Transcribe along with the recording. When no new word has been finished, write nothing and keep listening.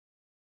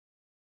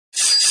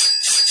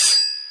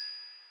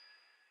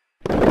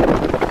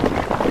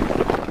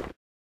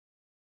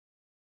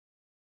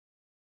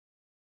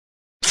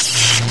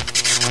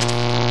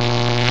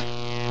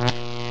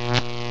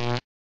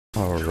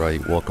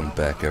Alright, welcome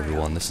back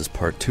everyone. This is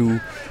part 2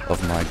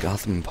 of my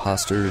Gotham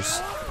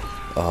Imposters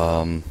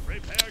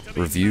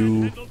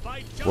review,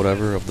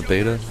 whatever, of the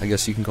beta. I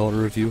guess you can call it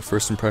a review,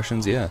 first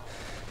impressions, yeah.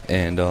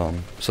 And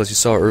so as you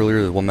saw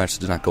earlier, the one match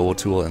did not go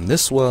too well, and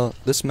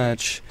this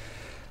match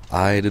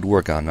I did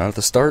work on. Not at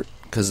the start,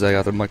 because I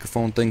got the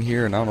microphone thing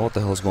here, and I don't know what the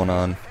hell is going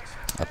on.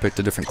 I picked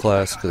a different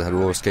class, because I had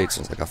roller skates,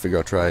 so I was like, I figure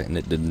I'll try it, and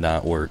it did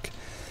not work.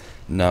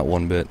 Not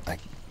one bit. I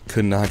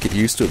could not get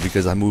used to it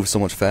because I moved so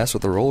much fast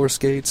with the roller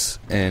skates,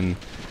 and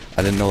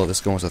I didn't know that this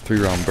going was a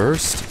 3-round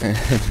burst, and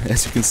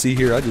as you can see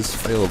here, I just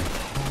failed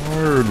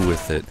hard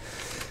with it.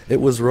 It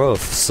was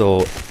rough,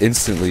 so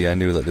instantly I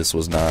knew that this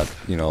was not,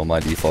 you know, my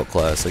default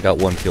class. I got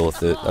one kill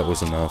with it, that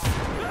was enough,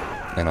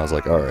 and I was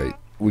like, alright,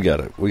 we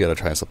gotta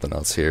try something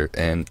else here,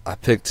 and I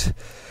picked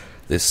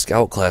this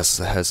scout class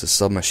that has a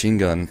submachine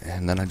gun,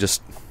 and then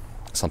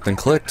something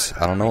clicked.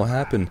 I don't know what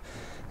happened.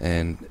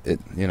 And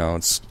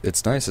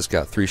it's nice. It's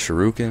got 3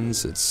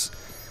 shurikens.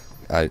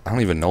 I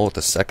don't even know what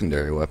the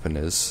secondary weapon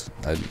is.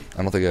 I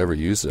don't think I ever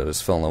used it. I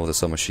just fell in love with the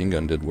submachine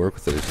gun. Did work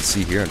with it. You can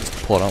see here, and just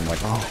pull it out. I'm like,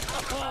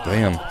 oh,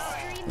 damn.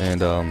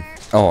 And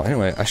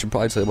anyway, I should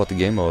probably tell you about the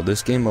game mode.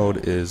 This game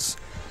mode it's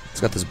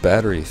got this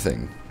battery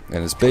thing,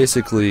 and it's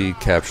basically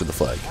capture the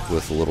flag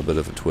with a little bit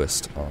of a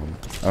twist. I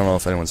don't know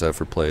if anyone's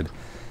ever played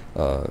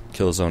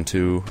Killzone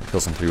 2,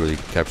 Killzone 3, where you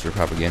capture a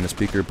propaganda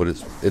speaker, but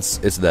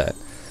it's that.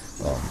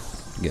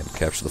 Again,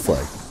 capture the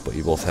flag, but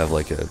you both have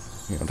like a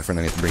different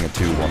ending to bring it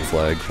to, one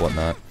flag,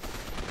 whatnot.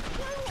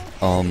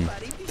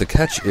 The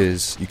catch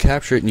is you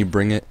capture it and you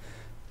bring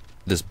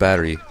this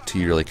battery to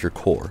your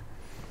core,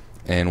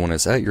 and when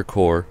it's at your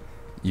core,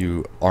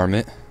 you arm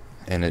it,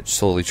 and it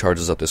slowly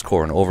charges up this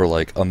core, and over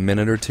like a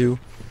minute or two,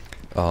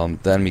 the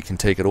enemy can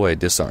take it away,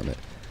 disarm it.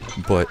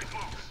 But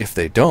if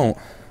they don't,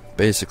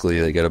 basically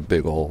they get a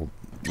big old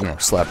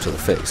slap to the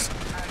face,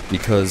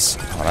 because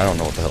I don't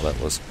know what the hell that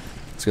was.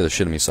 It scared the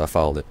shit out of me, so I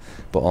followed it.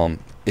 But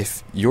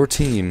if your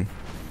team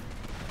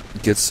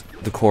gets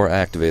the core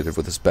activated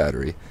with this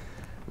battery,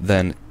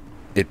 then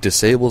it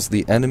disables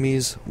the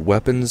enemy's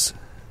weapons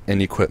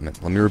and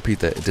equipment. Let me repeat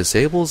that. It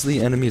disables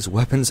the enemy's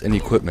weapons and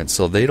equipment,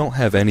 so they don't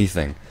have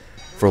anything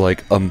for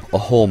like a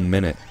whole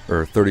minute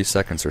or 30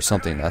 seconds or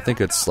something. I think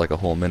it's like a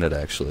whole minute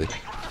actually.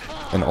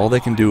 And all they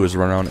can do is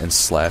run around and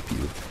slap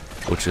you,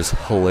 which is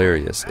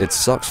hilarious. It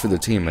sucks for the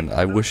team, and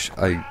I wish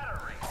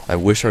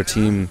our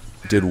team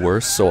did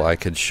worse so I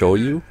could show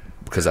you,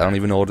 because I don't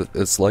even know what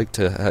it's like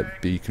to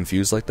be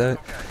confused like that.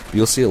 But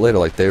you'll see it later,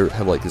 like they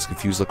have like this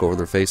confused look over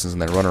their faces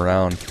and they run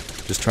around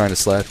just trying to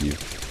slap you,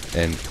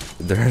 and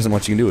there isn't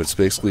much you can do. It's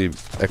basically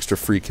extra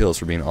free kills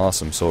for being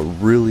awesome, so it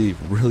really,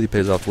 really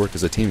pays off to work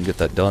as a team to get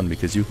that done,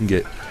 because you can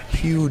get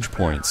huge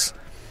points,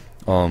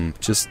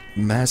 just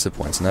massive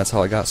points, and that's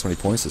how I got so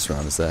many points this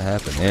round, is that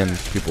happened, and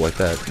people like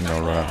that,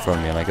 run out in front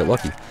of me and I get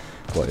lucky,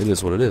 but it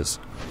is what it is.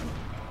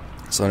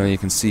 So I know you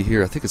can see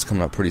here, I think it's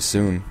coming up pretty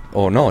soon.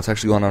 Oh no, it's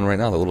actually going on right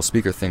now. The little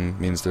speaker thing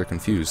means they're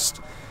confused.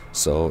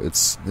 So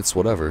it's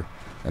whatever.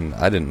 And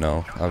I didn't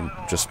know. I'm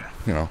just,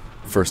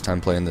 first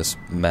time playing this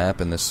map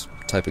and this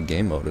type of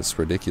game mode. It's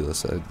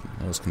ridiculous. I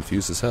was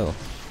confused as hell.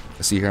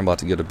 I see here I'm about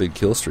to get a big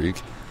kill streak.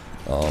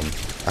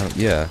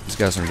 Yeah, these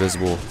guys are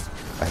invisible.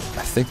 I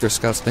think they're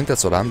scouts. I think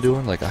that's what I'm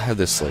doing. Like, I have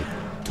this, like,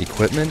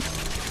 equipment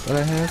that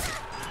I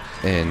have.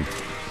 And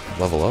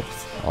level up.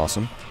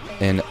 Awesome.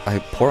 And I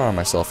pour it on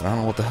myself, and I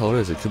don't know what the hell it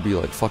is. It could be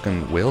like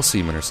fucking whale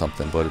semen or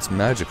something, but it's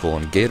magical,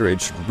 and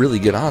Gatorade should really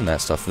get on that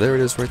stuff. There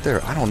it is right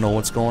there. I don't know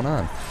what's going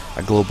on.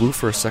 I glow blue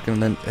for a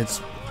second, and then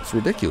it's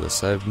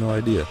ridiculous. I have no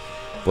idea.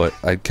 But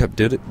I kept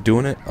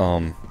doing it,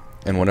 and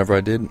whenever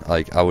I did,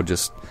 like,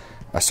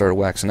 I started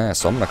waxing ass,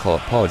 so I'm going to call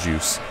it paw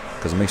juice,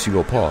 because it makes you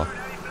go paw.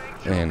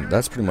 And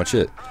that's pretty much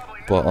it.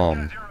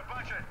 But,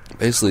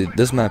 basically,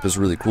 this map is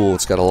really cool.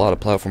 It's got a lot of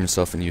platform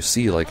stuff, and you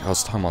see, like I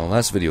was talking about in the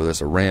last video, there's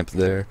a ramp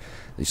there.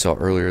 You saw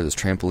earlier, there's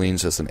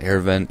trampolines, there's an air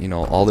vent,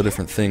 all the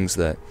different things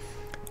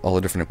all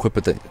the different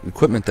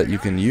equipment that you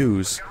can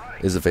use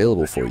is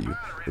available for you,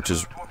 which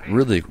is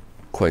really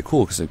quite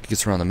cool, because it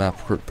gets around the map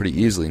pretty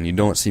easily, and you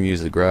don't see me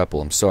use the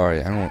grapple. I'm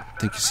sorry, I don't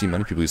think you see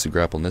many people use the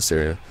grapple in this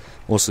area,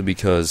 mostly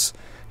because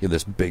you have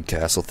this big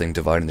castle thing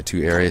dividing the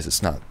 2 areas.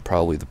 It's not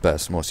probably the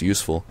best, most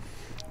useful,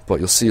 but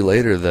you'll see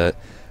later that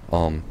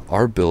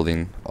our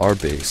building, our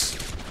base,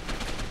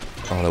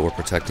 that we're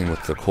protecting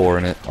with the core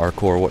in it, our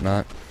core,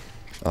 whatnot,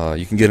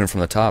 you can get in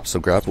from the top, so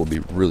grapple will be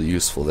really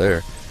useful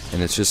there.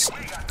 And it's just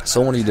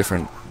so many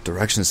different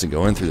directions to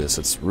go in through this.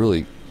 It's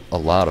really a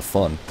lot of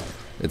fun.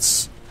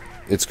 It's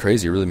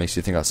crazy. It really makes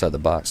you think outside the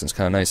box. And it's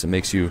kind of nice. It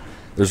makes you,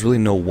 there's really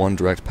no one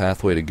direct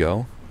pathway to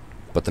go,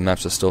 but the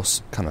maps are still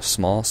kind of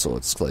small, so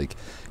it's like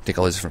you take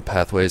all these different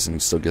pathways and you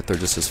still get there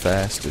just as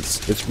fast.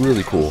 It's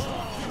really cool.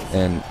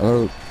 And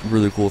another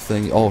really cool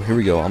thing, oh, here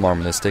we go, I'm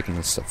arming this, taking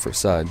this stuff for a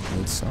side. I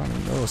don't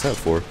even know what's that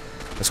for.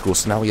 That's cool.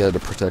 So now we got to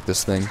protect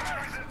this thing,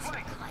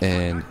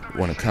 and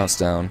when it counts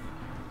down,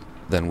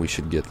 then we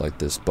should get like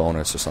this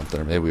bonus or something,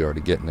 or maybe we're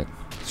already getting it.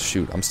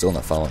 Shoot, I'm still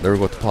not following. There we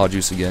go with the paw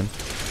juice again.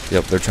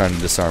 Yep, they're trying to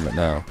disarm it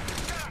now.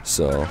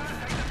 So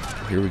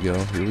here we go,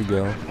 here we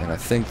go. And I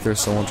think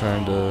there's someone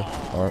trying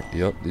to...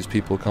 yep, these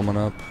people coming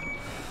up.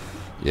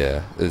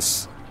 Yeah,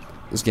 this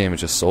game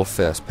is just so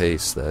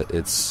fast-paced that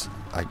it's...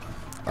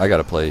 I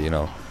gotta play, you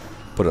know,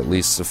 put at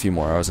least a few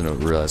more hours into it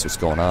to realize what's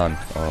going on.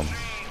 I'm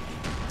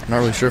not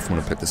really sure if I'm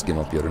gonna pick this game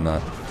up yet or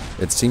not.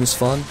 It seems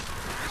fun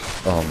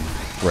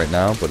right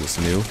now, but it's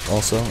new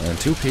also. And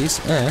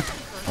 2-piece,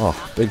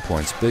 oh, big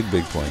points, big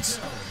points.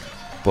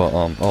 But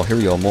oh, here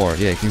we go, more.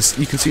 Yeah, you can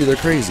see they're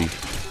crazy.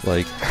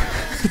 Like,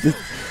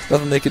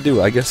 nothing they can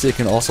do. I guess they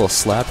can also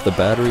slap the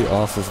battery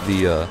off of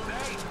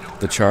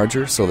the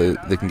charger so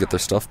they can get their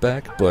stuff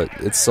back. But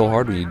it's so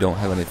hard when you don't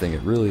have anything.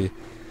 It really.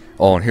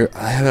 Oh, and here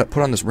I have it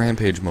put on this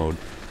rampage mode.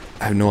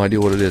 I have no idea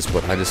what it is,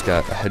 but I just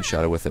got a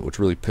headshot with it, which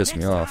really pissed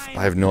me off.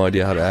 I have no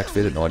idea how to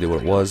activate it. No idea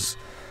what it was.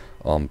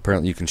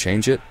 Apparently you can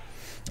change it.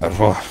 I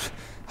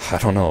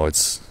don't know.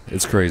 It's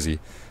crazy,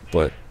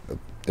 but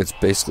it's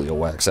basically a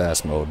wax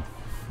ass mode,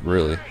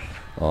 really.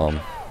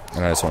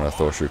 And I just want to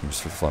throw a shuriken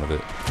just for the fun of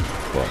it.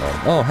 But,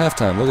 oh,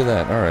 halftime, look at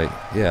that. Alright,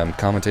 yeah, I'm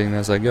commentating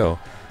as I go.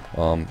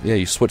 Yeah,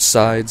 you switch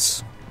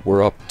sides.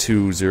 We're up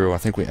 2-0. I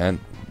think we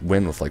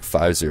win with like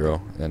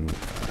 5-0, and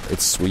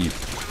it's sweet.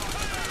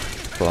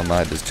 But I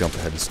might just jump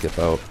ahead and skip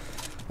out.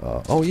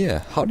 Oh yeah,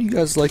 how do you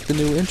guys like the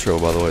new intro,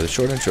 by the way? The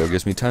short intro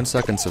gives me 10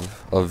 seconds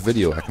of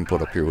video I can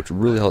put up here, which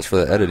really helps for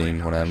the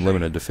editing when I'm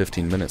limited to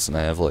 15 minutes and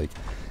I have like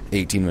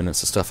 18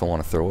 minutes of stuff I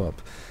want to throw up.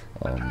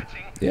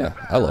 Yeah,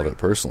 I love it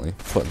personally,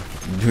 but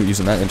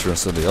using that intro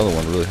instead of the other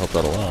one really helped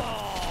out a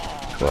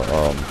lot. But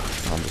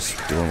I'm just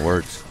doing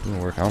work.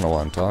 I don't know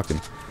why I'm talking.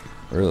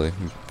 Really,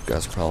 you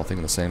guys are probably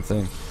thinking the same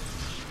thing.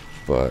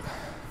 But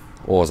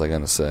what was I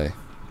gonna say?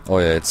 Oh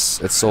yeah,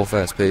 it's so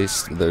fast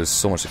paced. There's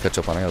so much to catch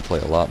up on. I gotta play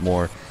a lot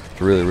more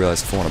to really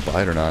realize if I want to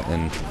buy it or not.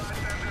 And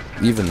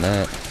even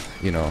that,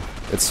 you know,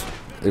 it's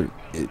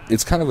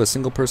kind of a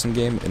single person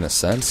game in a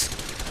sense.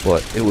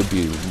 But it would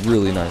be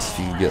really nice if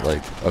you could get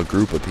like a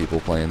group of people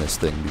playing this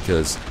thing,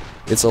 because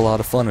it's a lot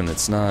of fun and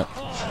it's not.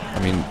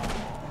 I mean,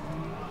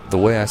 the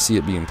way I see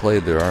it being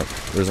played, there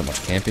isn't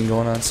much camping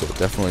going on, so it'd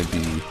definitely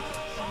be,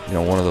 you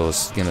know, one of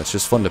those. You know, it's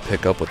just fun to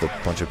pick up with a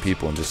bunch of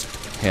people and just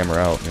hammer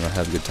out. You know,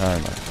 have a good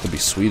time. It'd be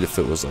sweet if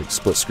it was like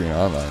split screen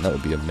online. That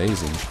would be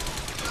amazing.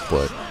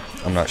 But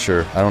I'm not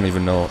sure. I don't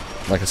even know.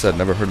 Like I said,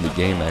 never heard of the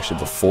game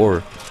actually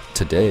before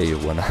today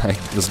when I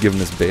was given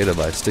this beta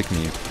by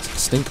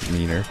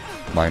stinkmeaner.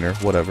 Minor,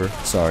 whatever.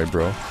 Sorry,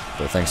 bro.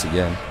 But thanks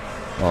again.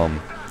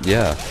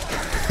 Yeah.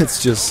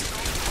 It's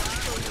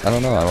just, I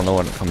don't know. I don't know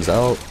when it comes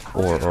out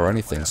or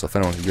anything. So if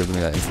anyone can give me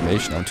that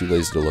information, I'm too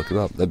lazy to look it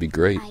up. That'd be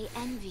great. I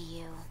envy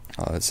you.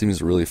 It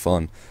seems really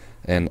fun.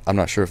 And I'm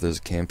not sure if there's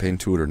a campaign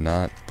to it or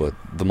not, but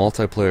the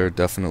multiplayer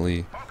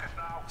definitely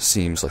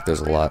seems like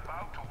there's a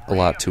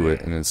lot to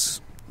it. And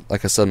it's,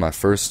 like I said, my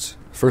first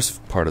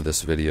part of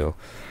this video,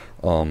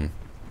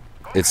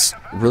 it's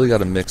really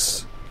got a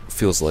mix,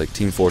 feels like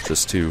Team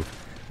Fortress 2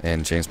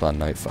 and James Bond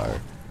Nightfire,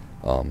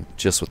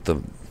 just with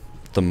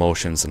the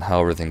motions and how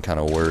everything kind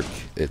of work.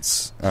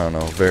 It's, I don't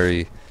know,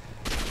 very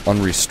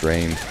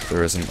unrestrained.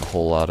 There isn't a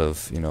whole lot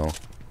of, you know,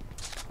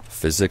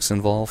 physics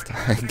involved,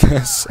 I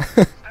guess.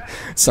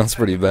 Sounds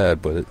pretty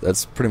bad, but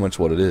that's pretty much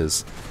what it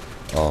is.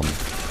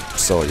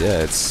 So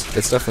yeah, it's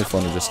definitely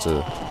fun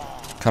to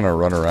kind of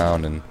run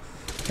around and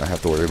not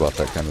have to worry about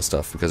that kind of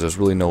stuff, because there's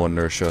really no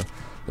inertia.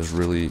 There's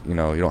really, you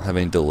know, you don't have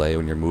any delay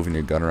when you're moving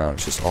your gun around.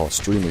 It's just all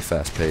extremely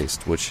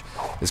fast-paced, which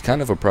is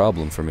kind of a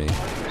problem for me,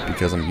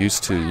 because I'm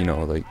used to, you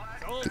know, like,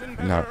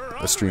 not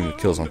a stream of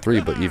kills on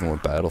 3, but even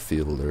with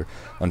Battlefield or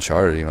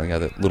Uncharted, you know, you got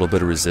that little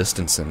bit of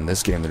resistance. In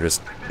this game, there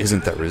just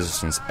isn't that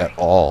resistance at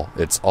all.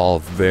 It's all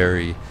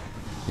very,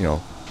 you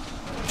know,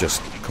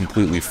 just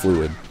completely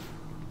fluid.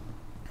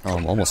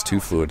 Almost too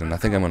fluid, and I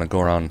think I'm going to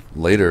go around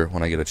later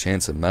when I get a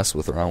chance and mess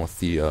around with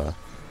the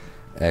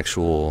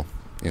actual,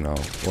 you know,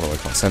 what do I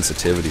call it,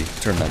 sensitivity,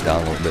 turn that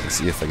down a little bit and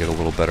see if I get a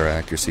little better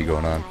accuracy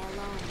going on.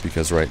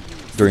 Because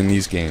during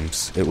these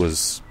games, it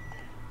was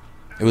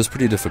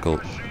pretty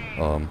difficult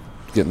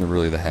getting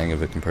really the hang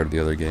of it compared to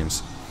the other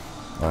games.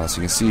 So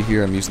you can see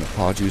here I'm using the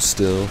paw juice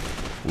still.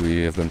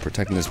 We have been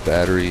protecting this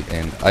battery,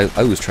 and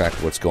I lose track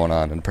of what's going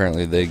on, and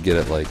apparently they get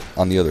it like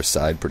on the other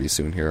side pretty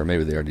soon here, or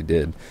maybe they already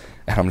did.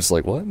 And I'm just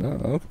like, what?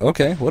 No,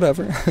 okay,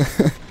 whatever.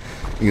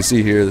 You can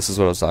see here, this is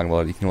what I was talking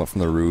about. He came up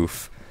from the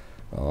roof.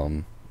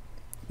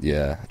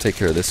 Yeah, take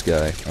care of this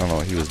guy. I don't know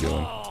what he was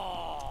doing.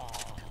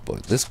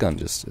 But this gun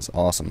just is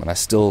awesome, and I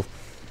still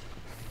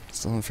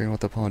haven't figured out what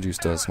that paw juice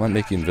does. Might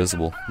make you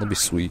invisible. That'd be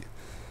sweet.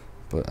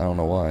 But I don't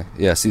know why.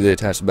 Yeah, see, they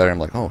attached the battery. I'm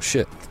like, oh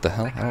shit, what the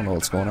hell? I don't know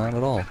what's going on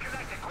at all.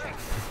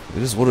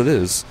 It is what it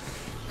is.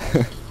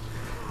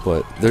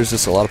 But there's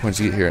just a lot of points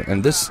you get here.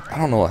 And this, I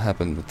don't know what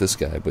happened with this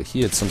guy, but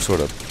he had some sort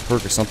of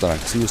perk or something on,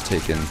 because he was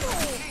taking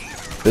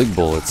big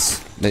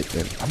bullets.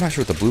 I'm not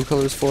sure what the blue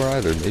color is for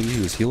either. Maybe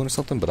he was healing or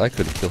something, but I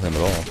couldn't kill him at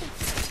all.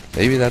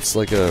 Maybe that's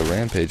like a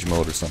rampage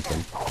mode or something.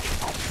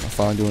 I'm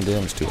finally doing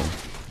damage to him.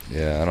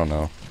 Yeah, I don't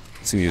know.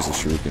 Let's see me use the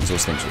shurikens.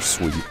 Those things are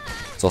sweet.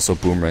 It's also a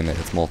boomerang that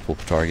hits multiple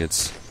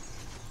targets.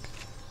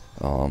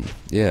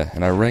 Yeah,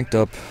 and I ranked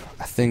up,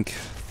 I think,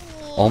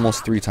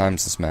 almost 3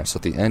 times this match. So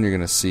at the end, you're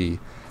going to see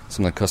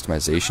some of the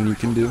customization you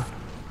can do.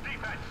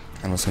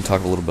 I'm just going to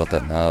talk a little about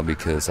that now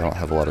because I don't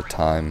have a lot of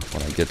time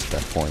when I get to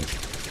that point.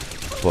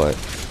 But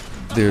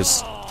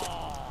there's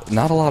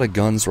not a lot of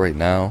guns right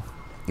now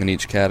in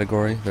each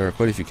category. There are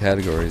quite a few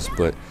categories,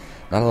 but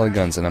not a lot of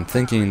guns. And I'm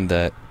thinking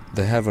that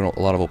they have a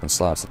lot of open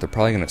slots, that they're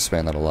probably going to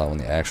expand that a lot when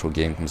the actual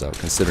game comes out,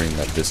 considering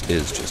that this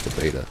is just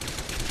a beta.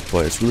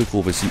 But it's really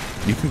cool because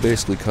you can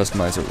basically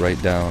customize it right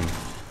down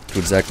to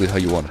exactly how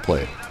you want to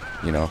play it.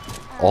 You know,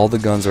 all the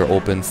guns are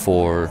open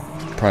for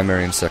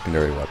primary and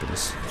secondary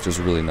weapons, which is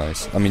really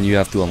nice. I mean, you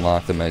have to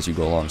unlock them as you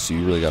go along, so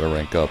you really got to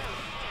rank up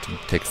to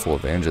take full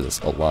advantage of this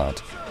a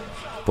lot.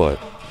 But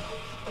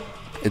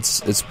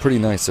it's pretty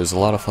nice. There's a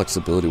lot of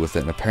flexibility with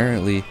it, and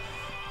apparently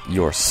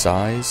your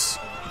size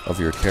of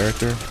your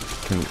character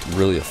can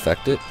really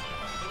affect it.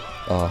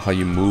 How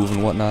you move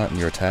and whatnot, and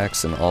your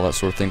attacks and all that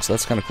sort of thing. So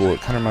that's kind of cool.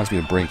 It kind of reminds me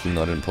of Brink, even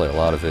though I didn't play a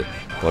lot of it,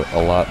 but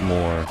a lot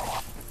more,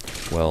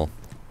 well,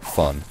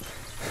 fun.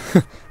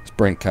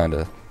 Brink kind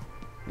of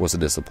was a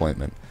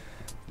disappointment,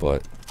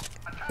 but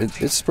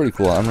it's pretty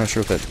cool. I'm not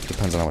sure if that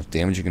depends on how much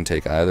damage you can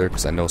take either,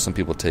 because I know some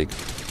people take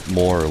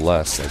more or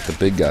less. Like the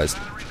big guys,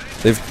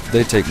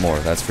 they take more,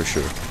 that's for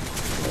sure.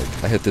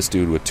 Like, I hit this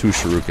dude with 2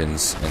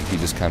 shurikens, and he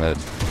just kind of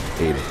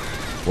ate it.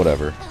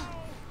 Whatever.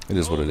 It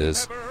is what it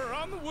is.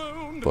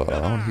 But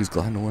oh, he's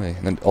gliding away.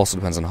 And it also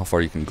depends on how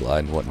far you can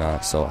glide and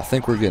whatnot. So I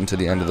think we're getting to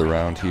the end of the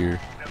round here.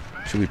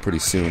 Should be pretty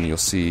soon. You'll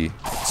see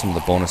some of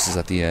the bonuses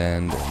at the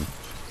end and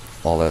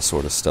all that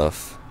sort of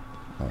stuff.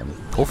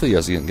 Hopefully you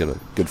guys can get a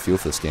good feel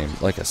for this game.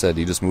 Like I said,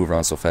 you just move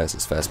around so fast.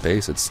 It's fast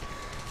paced. It's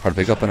hard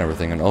to pick up on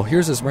everything. And oh,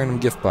 here's this random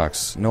gift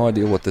box. No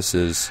idea what this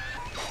is.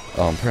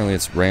 Apparently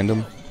it's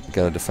random. You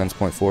got a defense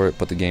point for it,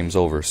 but the game's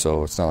over,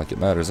 so it's not like it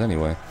matters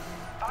anyway.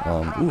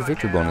 Ooh,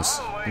 victory bonus.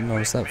 Didn't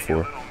notice that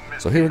before.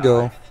 So here we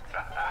go.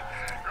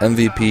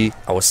 MVP.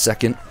 I was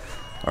second.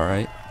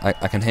 Alright.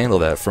 I can handle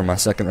that for my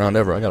second round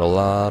ever. I got a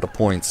lot of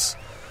points.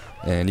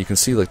 And you can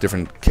see like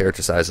different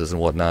character sizes and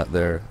whatnot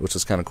there, which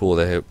is kind of cool.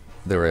 They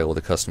were able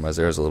to customize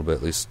theirs a little bit,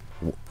 at least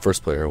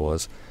first player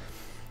was.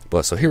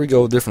 But so here we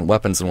go, different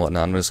weapons and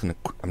whatnot.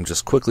 I'm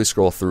just quickly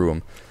scroll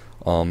through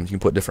them. You can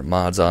put different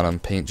mods on them,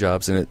 paint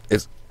jobs, and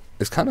it's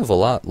kind of a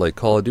lot like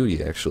Call of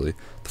Duty actually,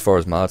 as far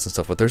as mods and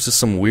stuff. But there's just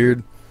some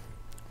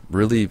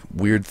really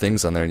weird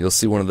things on there, and you'll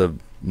see one of the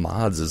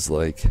mods is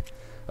like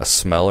a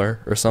smeller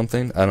or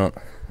something. I don't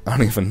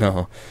even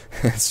know.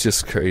 It's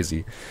just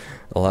crazy.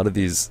 A lot of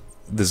this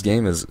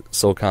game is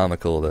so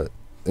comical that,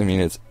 I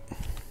mean,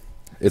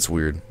 it's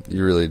weird.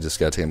 You really just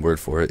gotta take my word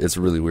for it. It's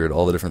really weird.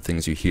 All the different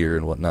things you hear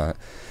and whatnot.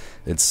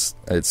 It's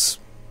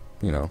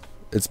you know,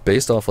 it's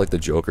based off like the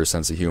Joker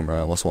sense of humor, I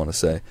almost want to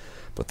say.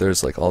 But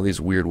there's like all these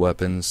weird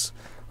weapons.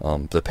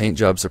 The paint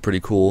jobs are pretty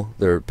cool.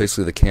 They're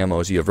basically the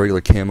camos. You have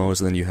regular camos,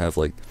 and then you have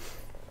like,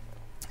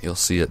 you'll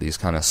see it, these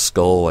kind of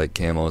skull-like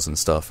camos and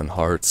stuff, and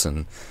hearts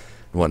and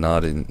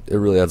whatnot, and it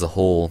really adds a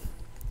whole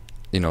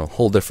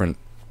different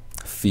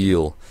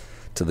feel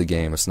to the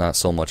game. It's not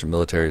so much a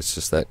military, it's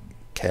just that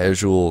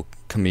casual,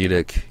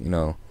 comedic,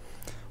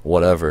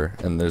 whatever.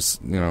 And there's,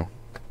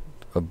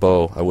 a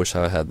bow. I wish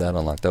I had that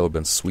unlocked. That would have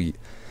been sweet.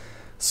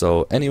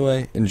 So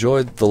anyway,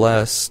 enjoyed the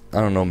last,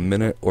 I don't know,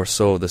 minute or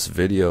so of this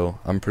video.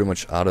 I'm pretty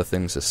much out of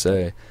things to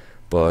say,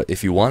 but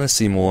if you want to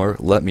see more,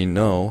 let me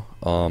know.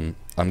 I'm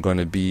going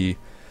to be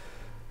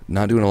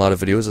not doing a lot of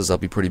videos as I'll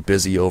be pretty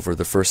busy over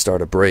the first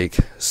start of break,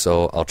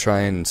 so I'll try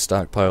and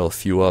stockpile a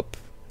few up.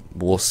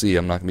 We'll see.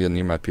 I'm not going to be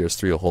near my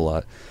PS3 a whole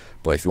lot,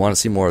 but if you want to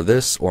see more of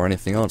this or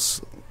anything else,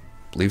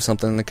 leave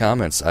something in the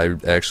comments. I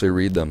actually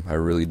read them. I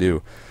really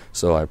do.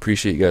 So I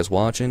appreciate you guys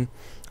watching.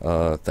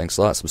 Thanks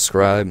a lot.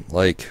 Subscribe,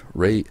 like,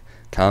 rate,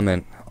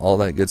 comment, all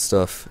that good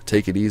stuff.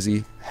 Take it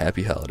easy.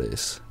 Happy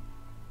holidays.